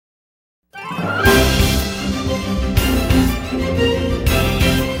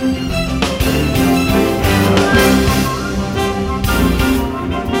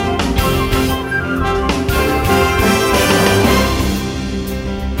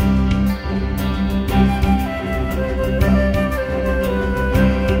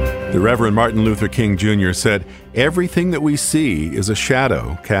The Reverend Martin Luther King Jr. said, "Everything that we see is a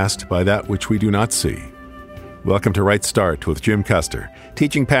shadow cast by that which we do not see." Welcome to Right Start with Jim Custer,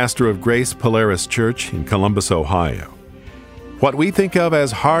 teaching pastor of Grace Polaris Church in Columbus, Ohio. What we think of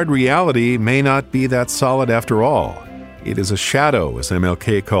as hard reality may not be that solid after all. It is a shadow, as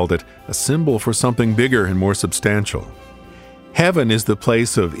MLK called it, a symbol for something bigger and more substantial. Heaven is the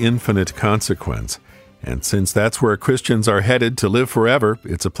place of infinite consequence. And since that's where Christians are headed to live forever,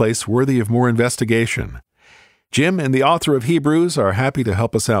 it's a place worthy of more investigation. Jim and the author of Hebrews are happy to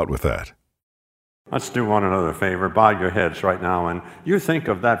help us out with that. Let's do one another a favor. Bow your heads right now, and you think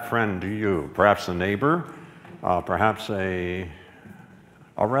of that friend to you, perhaps a neighbor, perhaps a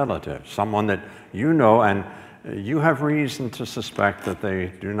relative, someone that you know, and you have reason to suspect that they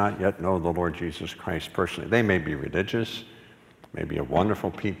do not yet know the Lord Jesus Christ personally. They may be religious, maybe a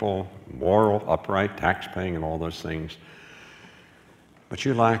wonderful people, moral, upright, tax-paying, and all those things. But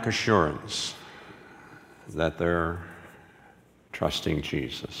you lack assurance that they're trusting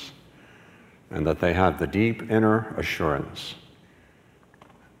Jesus and that they have the deep inner assurance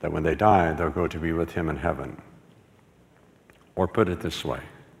that when they die, they'll go to be with Him in heaven. Or put it this way,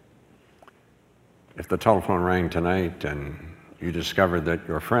 if the telephone rang tonight and you discovered that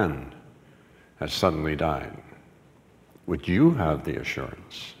your friend has suddenly died, would you have the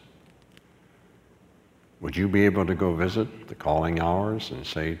assurance? Would you be able to go visit the calling hours and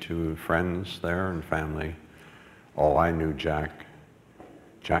say to friends there and family, "Oh, I knew Jack.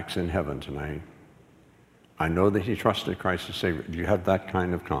 Jack's in heaven tonight. I know that he trusted Christ as Savior." Do you have that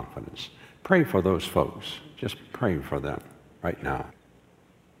kind of confidence? Pray for those folks. Just pray for them right now.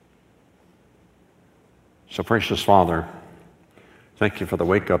 So, precious Father, thank you for the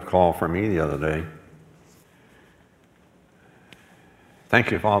wake-up call for me the other day. Thank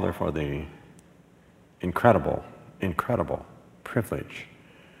you, Father, for the incredible, incredible privilege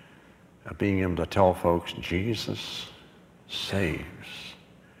of being able to tell folks Jesus saves.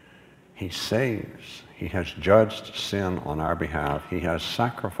 He saves. He has judged sin on our behalf. He has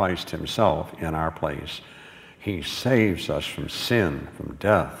sacrificed Himself in our place. He saves us from sin, from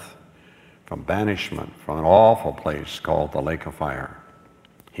death, from banishment, from an awful place called the lake of fire.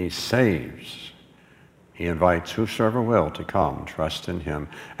 He saves. He invites whosoever will to come, trust in Him,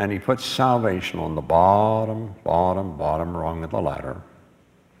 and He puts salvation on the bottom rung of the ladder.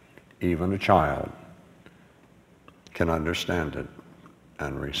 Even a child can understand it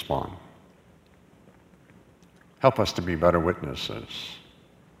and respond. Help us to be better witnesses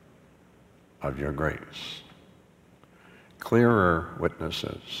of Your grace, clearer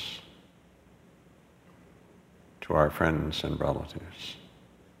witnesses to our friends and relatives.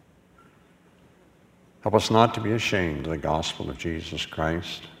 Help us not to be ashamed of the gospel of Jesus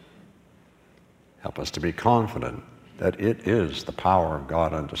Christ. Help us to be confident that it is the power of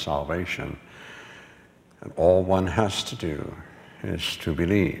God unto salvation, and all one has to do is to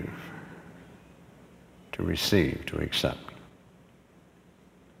believe, to receive, to accept.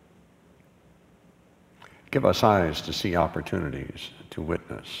 Give us eyes to see opportunities to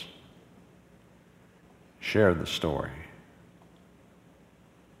witness. Share the story.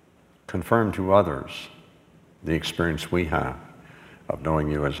 Confirm to others the experience we have of knowing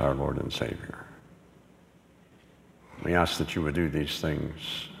You as our Lord and Savior. We ask that You would do these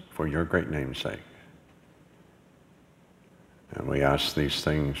things for Your great name's sake. And we ask these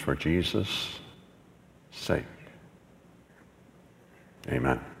things for Jesus' sake.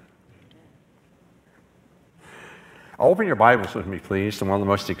 Amen. Open your Bibles with me, please, to one of the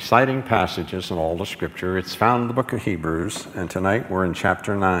most exciting passages in all the Scripture. It's found in the book of Hebrews, and tonight we're in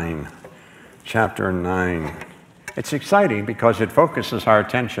chapter 9. Chapter 9. It's exciting because it focuses our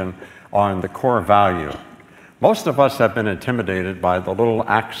attention on the core value. Most of us have been intimidated by the little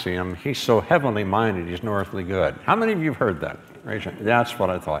axiom, "He's so heavenly minded, he's no earthly good." How many of you have heard that? Raise your hand. That's what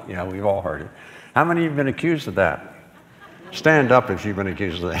I thought. Yeah, we've all heard it. How many of you have been accused of that? Stand up if you've been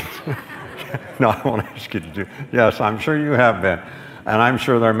accused of that. No, I won't ask you to do. Yes, I'm sure you have been. And I'm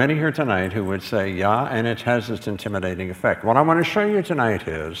sure there are many here tonight who would say, yeah, and it has this intimidating effect. What I want to show you tonight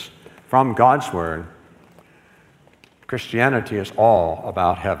is, from God's Word, Christianity is all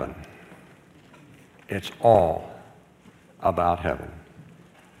about heaven. It's all about heaven.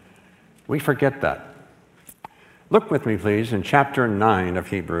 We forget that. Look with me, please, in chapter 9 of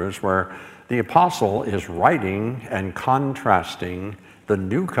Hebrews, where the apostle is writing and contrasting the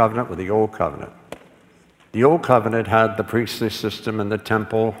new covenant with the old covenant. The old covenant had the priestly system and the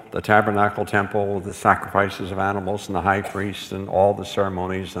temple, the tabernacle temple, the sacrifices of animals and the high priest and all the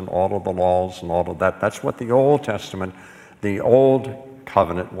ceremonies and all of the laws and all of that. That's what the Old Testament, the old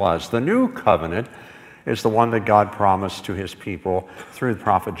covenant was. The new covenant is the one that God promised to his people through the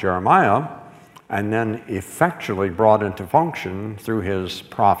prophet Jeremiah, and then effectually brought into function through his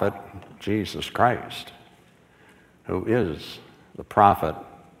prophet, Jesus Christ, who is the prophet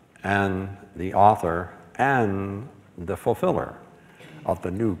and the author and the fulfiller of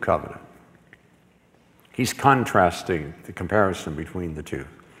the new covenant. He's contrasting the comparison between the two.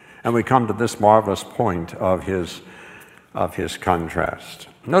 And we come to this marvelous point of his contrast.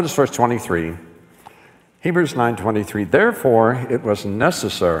 Notice verse 23. Hebrews 9:23, therefore it was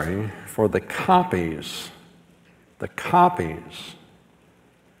necessary for the copies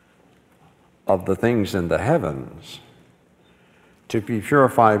of the things in the heavens to be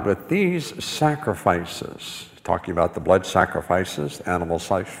purified with these sacrifices. Talking about the blood sacrifices, animal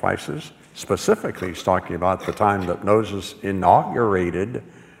sacrifices. Specifically, he's talking about the time that Moses inaugurated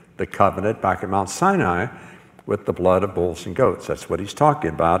the covenant back at Mount Sinai with the blood of bulls and goats. That's what he's talking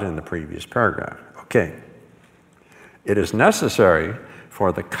about in the previous paragraph. Okay. It is necessary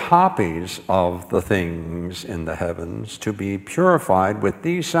for the copies of the things in the heavens to be purified with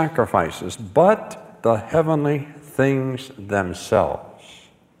these sacrifices, but the heavenly things themselves.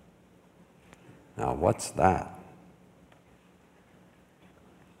 Now, what's that?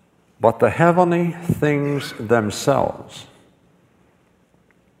 But the heavenly things themselves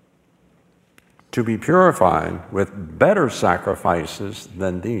to be purified with better sacrifices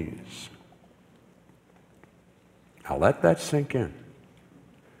than these. Now let that sink in.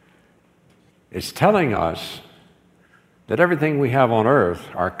 It's telling us that everything we have on earth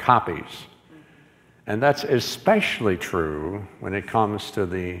are copies. And that's especially true when it comes to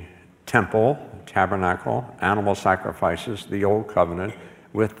the temple, tabernacle, animal sacrifices, the old covenant,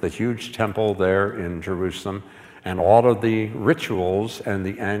 with the huge temple there in Jerusalem, and all of the rituals and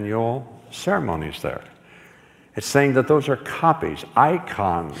the annual ceremonies there. It's saying that those are copies,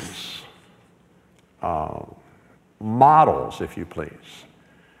 icons, models, if you please,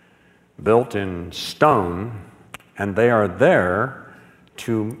 built in stone, and they are there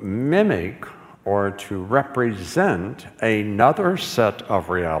to mimic or to represent another set of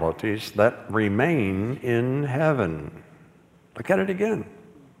realities that remain in heaven. Look at it again.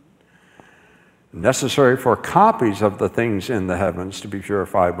 Necessary for copies of the things in the heavens to be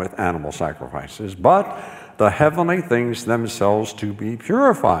purified with animal sacrifices, but the heavenly things themselves to be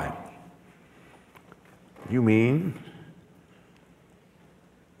purified. You mean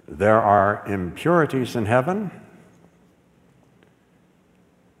there are impurities in heaven?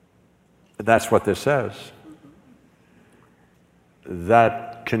 That's what this says.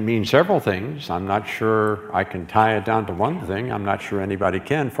 That can mean several things. I'm not sure I can tie it down to one thing. I'm not sure anybody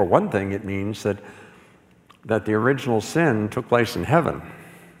can. For one thing, it means that the original sin took place in heaven.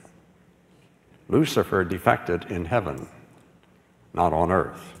 Lucifer defected in heaven, not on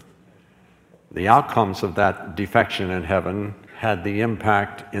earth. The outcomes of that defection in heaven had the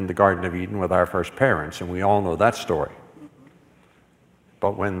impact in the Garden of Eden with our first parents, and we all know that story.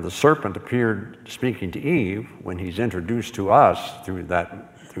 But when the serpent appeared speaking to Eve, when he's introduced to us through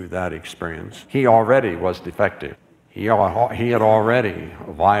that experience, he already was defective. He had already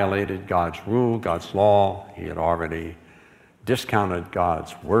violated God's rule, God's law. He had already discounted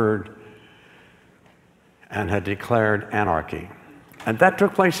God's word and had declared anarchy. And that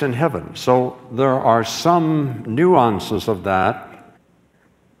took place in heaven. So there are some nuances of that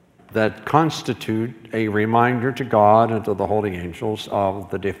constitute a reminder to God and to the holy angels of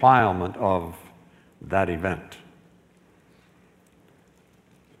the defilement of that event.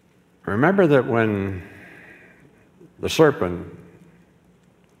 Remember that when the serpent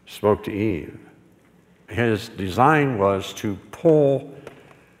spoke to Eve, his design was to pull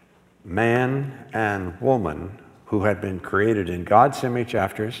man and woman who had been created in God's image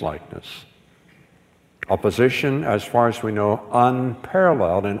after his likeness, a position, as far as we know,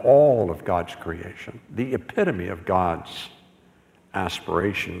 unparalleled in all of God's creation, the epitome of God's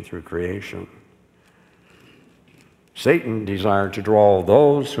aspiration through creation. Satan desired to draw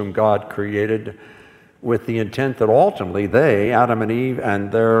those whom God created with the intent that ultimately they, Adam and Eve,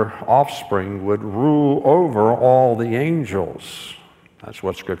 and their offspring would rule over all the angels. That's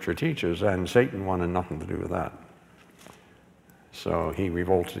what Scripture teaches, and Satan wanted nothing to do with that. So he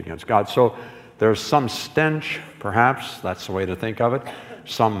revolted against God. So there's some stench, perhaps, that's the way to think of it,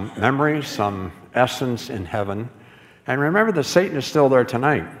 some memory, some essence in heaven. And remember that Satan is still there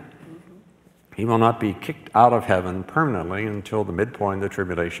tonight. He will not be kicked out of heaven permanently until the midpoint of the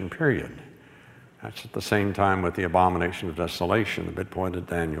tribulation period. That's at the same time with the abomination of desolation, the midpoint of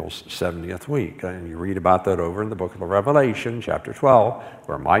Daniel's 70th week. And you read about that over in the book of the Revelation, chapter 12,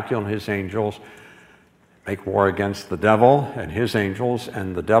 where Michael and his angels make war against the devil and his angels,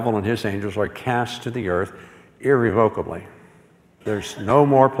 and the devil and his angels are cast to the earth irrevocably. There's no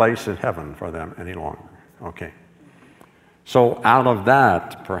more place in heaven for them any longer. Okay. So out of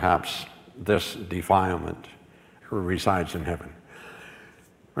that, perhaps, this defilement resides in heaven.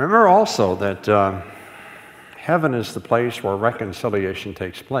 Remember also that heaven is the place where reconciliation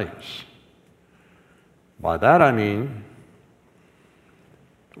takes place. By that I mean,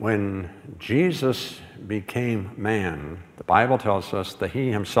 when Jesus became man, the Bible tells us that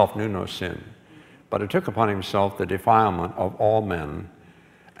he himself knew no sin, but he took upon himself the defilement of all men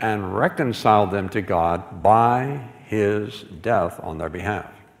and reconciled them to God by his death on their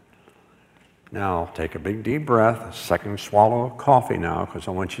behalf. Now, take a big deep breath, second swallow of coffee now, because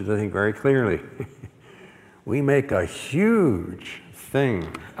I want you to think very clearly. We make a huge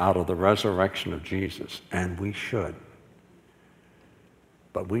thing out of the resurrection of Jesus, and we should.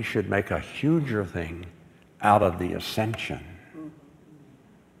 But we should make a huger thing out of the ascension.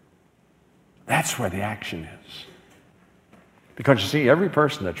 That's where the action is. Because you see, every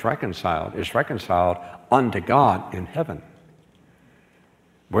person that's reconciled is reconciled unto God in heaven,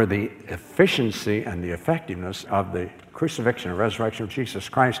 where the efficiency and the effectiveness of the crucifixion and resurrection of Jesus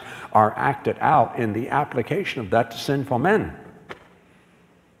Christ are acted out in the application of that to sinful men.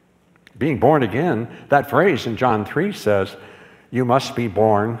 Being born again, that phrase in John 3 says, you must be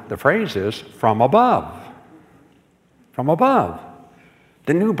born, the phrase is, from above. From above.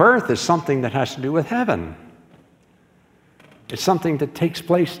 The new birth is something that has to do with heaven. It's something that takes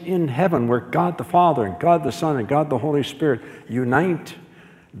place in heaven, where God the Father and God the Son and God the Holy Spirit unite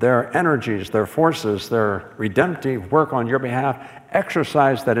their energies, their forces, their redemptive work on your behalf,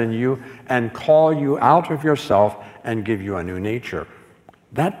 exercise that in you, and call you out of yourself and give you a new nature.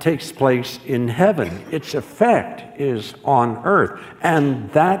 That takes place in heaven. Its effect is on earth. And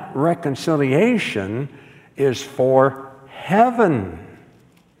that reconciliation is for heaven.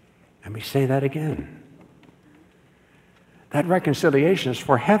 Let me say that again. That reconciliation is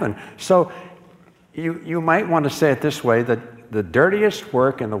for heaven. So you might want to say it this way, that the dirtiest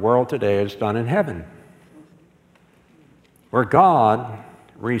work in the world today is done in heaven, where God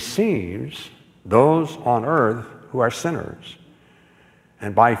receives those on earth who are sinners,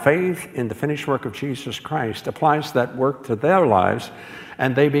 and by faith in the finished work of Jesus Christ applies that work to their lives,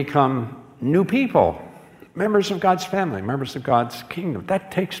 and they become new people, members of God's family, members of God's kingdom. That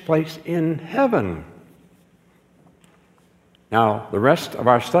takes place in heaven. Now, the rest of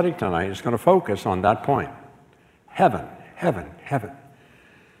our study tonight is going to focus on that point. Heaven, heaven, heaven.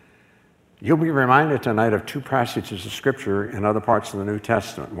 You'll be reminded tonight of two passages of Scripture in other parts of the New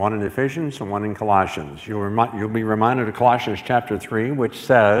Testament, one in Ephesians and one in Colossians. You'll be reminded of Colossians chapter 3, which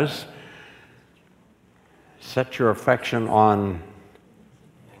says, set your affection on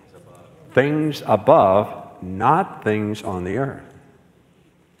things above, not things on the earth.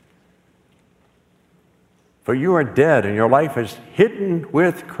 For you are dead, and your life is hidden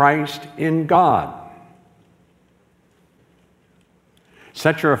with Christ in God.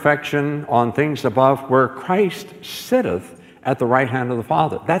 Set your affection on things above, where Christ sitteth at the right hand of the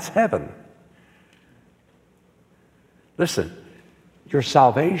Father. That's heaven. Listen, your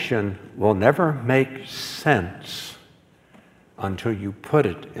salvation will never make sense until you put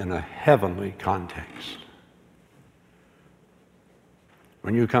it in a heavenly context.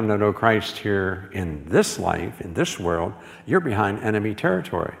 When you come to know Christ here in this life, in this world, you're behind enemy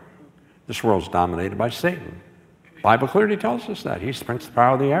territory. This world's dominated by Satan. The Bible clearly tells us that. He's the prince of the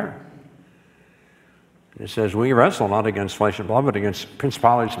power of the air. It says, we wrestle not against flesh and blood, but against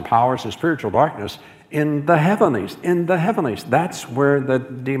principalities and powers and spiritual darkness in the heavenlies. In the heavenlies. That's where the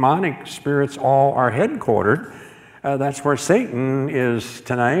demonic spirits all are headquartered. That's where Satan is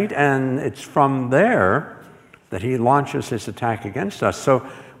tonight, and it's from there that he launches his attack against us. So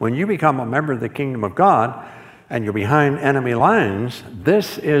when you become a member of the kingdom of God and you're behind enemy lines,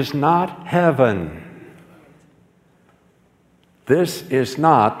 this is not heaven. This is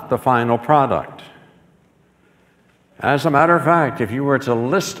not the final product. As a matter of fact, if you were to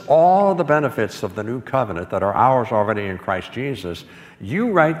list all the benefits of the new covenant that are ours already in Christ Jesus,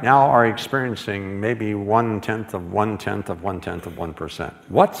 you right now are experiencing maybe 1/10 of 1/10 of 1/10 of 1%.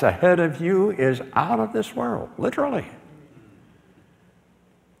 What's ahead of you is out of this world, literally.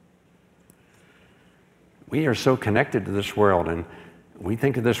 We are so connected to this world, and we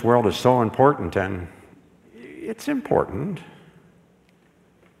think of this world as so important, and it's important.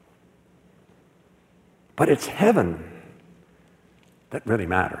 But it's heaven that really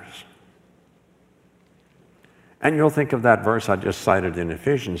matters. And you'll think of that verse I just cited in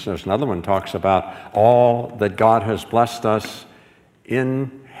Ephesians. There's another one that talks about all that God has blessed us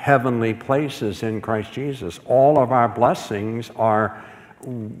in heavenly places in Christ Jesus. All of our blessings are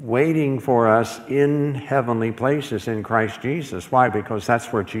waiting for us in heavenly places in Christ Jesus. Why? Because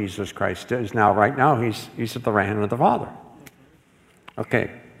that's where Jesus Christ is. Now, right now, he's at the right hand of the Father.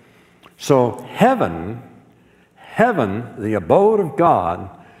 Okay. So heaven, the abode of God,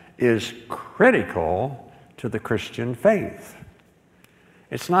 is critical to the Christian faith.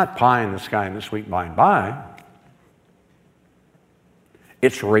 It's not pie in the sky and the sweet by and by.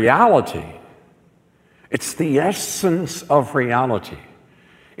 It's reality. It's the essence of reality.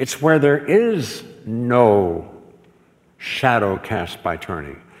 It's where there is no shadow cast by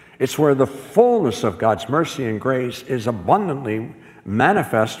turning. It's where the fullness of God's mercy and grace is abundantly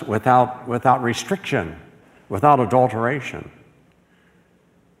manifest without restriction, without adulteration.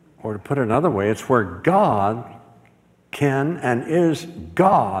 Or to put it another way, it's where God can and is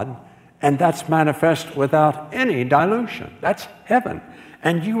God, and that's manifest without any dilution. That's heaven.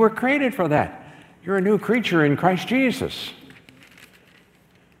 And you were created for that. You're a new creature in Christ Jesus.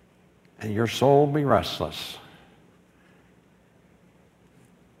 And your soul will be restless.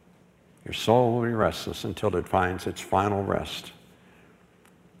 Your soul will be restless until it finds its final rest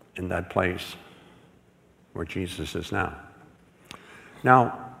in that place where Jesus is now.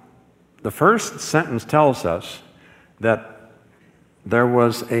 Now, the first sentence tells us that there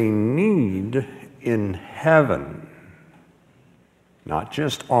was a need in heaven, not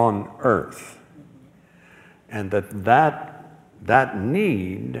just on earth, and that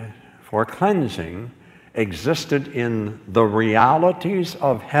need for cleansing existed in the realities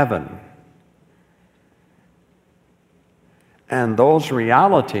of heaven. And those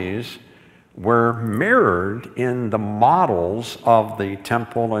realities were mirrored in the models of the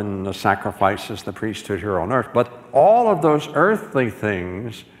temple and the sacrifices, the priesthood here on earth. But all of those earthly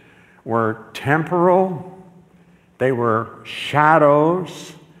things were temporal. They were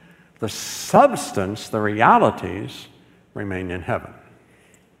shadows. The substance, the realities, remained in heaven.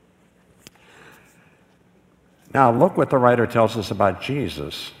 Now look what the writer tells us about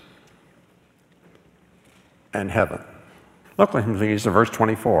Jesus and heaven. Look with me, please, to verse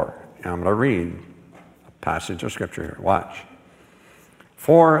 24. I'm going to read a passage of Scripture here. Watch.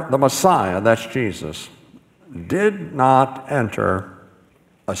 For the Messiah, that's Jesus, did not enter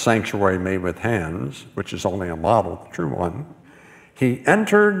a sanctuary made with hands, which is only a model, the true one. He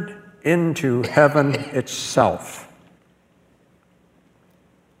entered into heaven itself,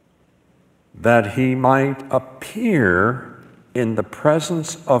 that he might appear in the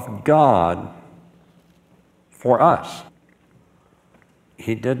presence of God for us.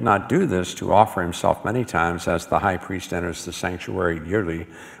 He did not do this to offer himself many times as the high priest enters the sanctuary yearly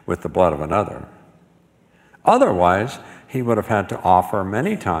with the blood of another. Otherwise, he would have had to offer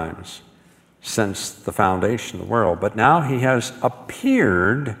many times since the foundation of the world. But now he has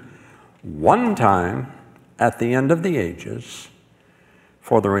appeared one time at the end of the ages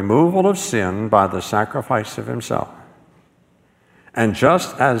for the removal of sin by the sacrifice of himself. And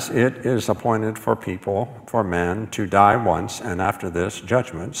just as it is appointed for people, for men, to die once, and after this,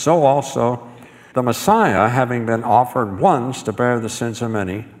 judgment, so also the Messiah, having been offered once to bear the sins of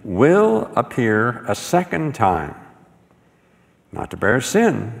many, will appear a second time, not to bear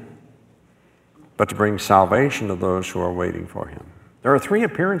sin, but to bring salvation to those who are waiting for him. There are three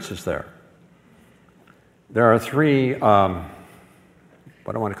appearances there. There are three, what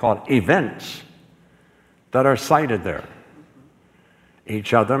I want to call it, events that are cited there.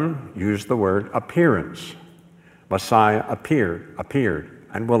 Each of them used the word appearance. Messiah appeared,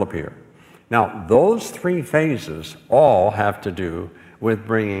 and will appear. Now, those three phases all have to do with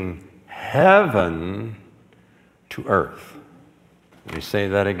bringing heaven to earth. Let me say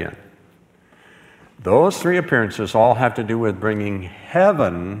that again. Those three appearances all have to do with bringing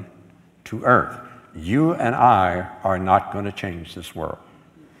heaven to earth. You and I are not going to change this world.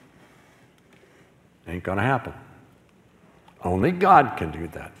 Ain't going to happen. Only God can do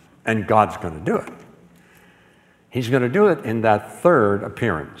that, and God's going to do it. He's going to do it in that third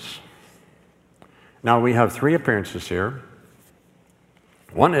appearance. Now, we have three appearances here.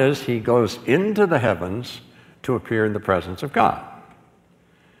 One is he goes into the heavens to appear in the presence of God.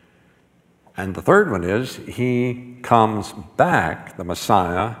 And the third one is he comes back, the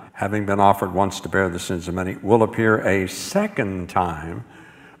Messiah, having been offered once to bear the sins of many, will appear a second time.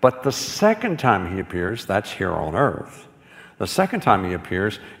 But the second time he appears, that's here on earth. The second time he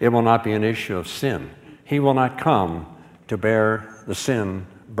appears, it will not be an issue of sin. He will not come to bear the sin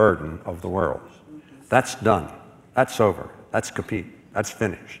burden of the world. That's done. That's over. That's kaput. That's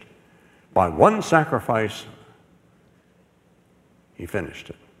finished. By one sacrifice, he finished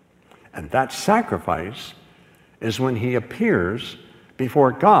it. And that sacrifice is when he appears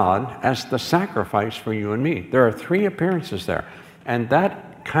before God as the sacrifice for you and me. There are 3 appearances there. And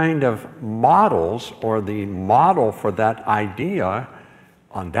that kind of models, or the model for that idea,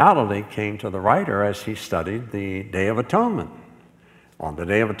 undoubtedly came to the writer as he studied the Day of Atonement. On the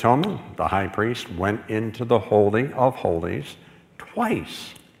Day of Atonement, the high priest went into the Holy of Holies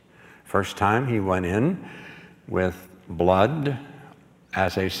twice. First time he went in with blood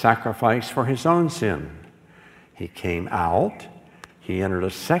as a sacrifice for his own sin. He came out. He entered a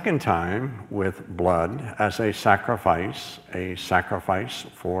second time with blood as a sacrifice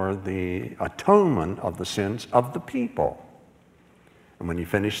for the atonement of the sins of the people. And when he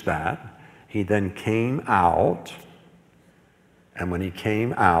finished that, he then came out. And when he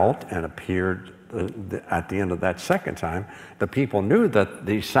came out and appeared at the end of that second time, the people knew that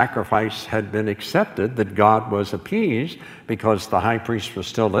the sacrifice had been accepted, that God was appeased, because the high priest was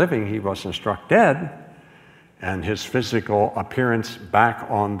still living. He wasn't struck dead. And his physical appearance back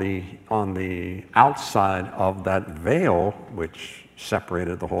on the outside of that veil, which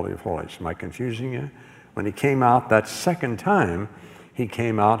separated the Holy of Holies. Am I confusing you? When he came out that second time, he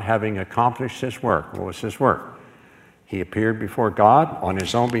came out having accomplished his work. What was his work? He appeared before God on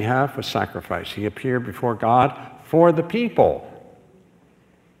his own behalf with sacrifice. He appeared before God for the people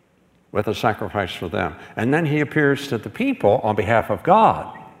with a sacrifice for them. And then he appears to the people on behalf of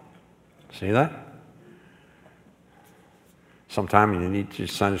God. See that? Sometime you need to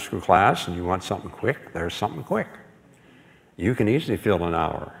Sunday school class and you want something quick, there's something quick. You can easily fill an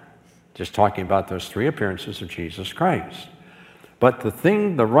hour just talking about those 3 appearances of Jesus Christ. But the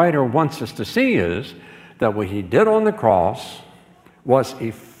thing the writer wants us to see is that what he did on the cross was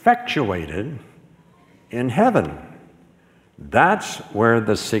effectuated in heaven. That's where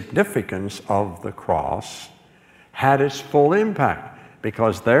the significance of the cross had its full impact.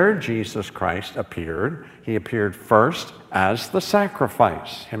 Because there Jesus Christ appeared. He appeared first as the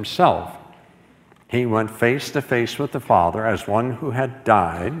sacrifice himself. He went face to face with the Father as one who had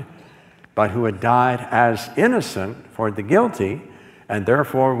died, but who had died as innocent for the guilty, and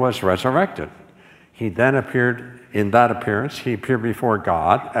therefore was resurrected. He then appeared, in that appearance, he appeared before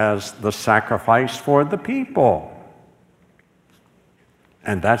God as the sacrifice for the people.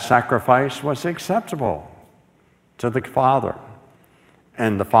 And that sacrifice was acceptable to the Father.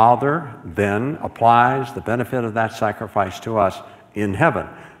 And the Father then applies the benefit of that sacrifice to us in heaven.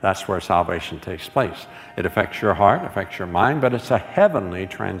 That's where salvation takes place. It affects your heart, affects your mind, but it's a heavenly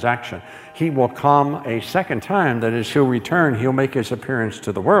transaction. He will come a second time, that is, he'll return, he'll make his appearance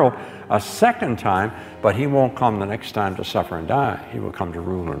to the world a second time, but he won't come the next time to suffer and die. He will come to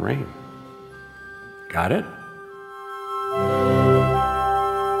rule and reign. Got it?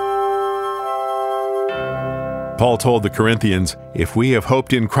 Paul told the Corinthians, "If we have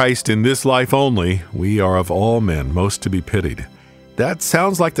hoped in Christ in this life only, we are of all men most to be pitied." That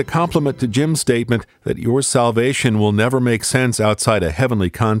sounds like the complement to Jim's statement that your salvation will never make sense outside a heavenly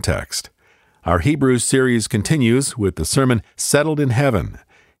context. Our Hebrews series continues with the sermon Settled in Heaven.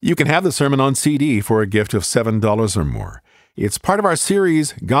 You can have the sermon on CD for a gift of $7 or more. It's part of our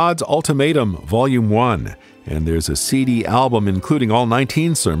series God's Ultimatum, Volume 1, and there's a CD album including all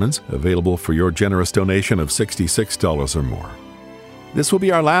 19 sermons available for your generous donation of $66 or more. This will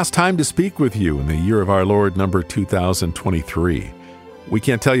be our last time to speak with you in the year of our Lord, number 2023. We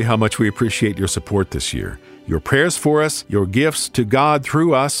can't tell you how much we appreciate your support this year. Your prayers for us, your gifts to God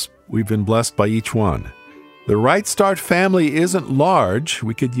through us, we've been blessed by each one. The Right Start family isn't large.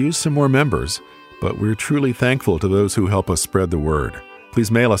 We could use some more members, but we're truly thankful to those who help us spread the word.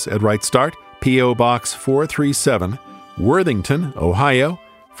 Please mail us at Right Start, P.O. Box 437, Worthington, Ohio,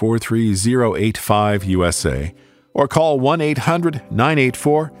 43085 USA, or call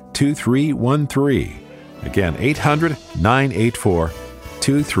 1-800-984-2313. Again,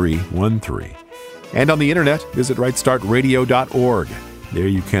 800-984-2313. And on the internet, visit rightstartradio.org. There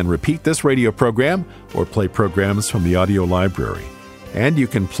you can repeat this radio program or play programs from the audio library. And you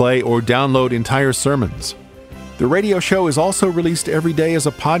can play or download entire sermons. The radio show is also released every day as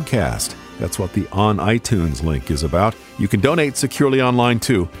a podcast. That's what the On iTunes link is about. You can donate securely online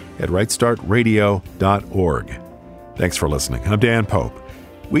too at rightstartradio.org. Thanks for listening. I'm Dan Pope.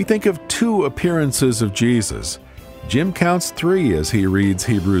 We think of 2 appearances of Jesus. Jim counts 3 as he reads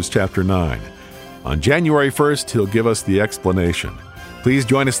Hebrews chapter 9. On January 1st, he'll give us the explanation. Please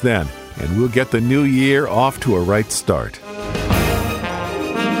join us then, and we'll get the new year off to a right start.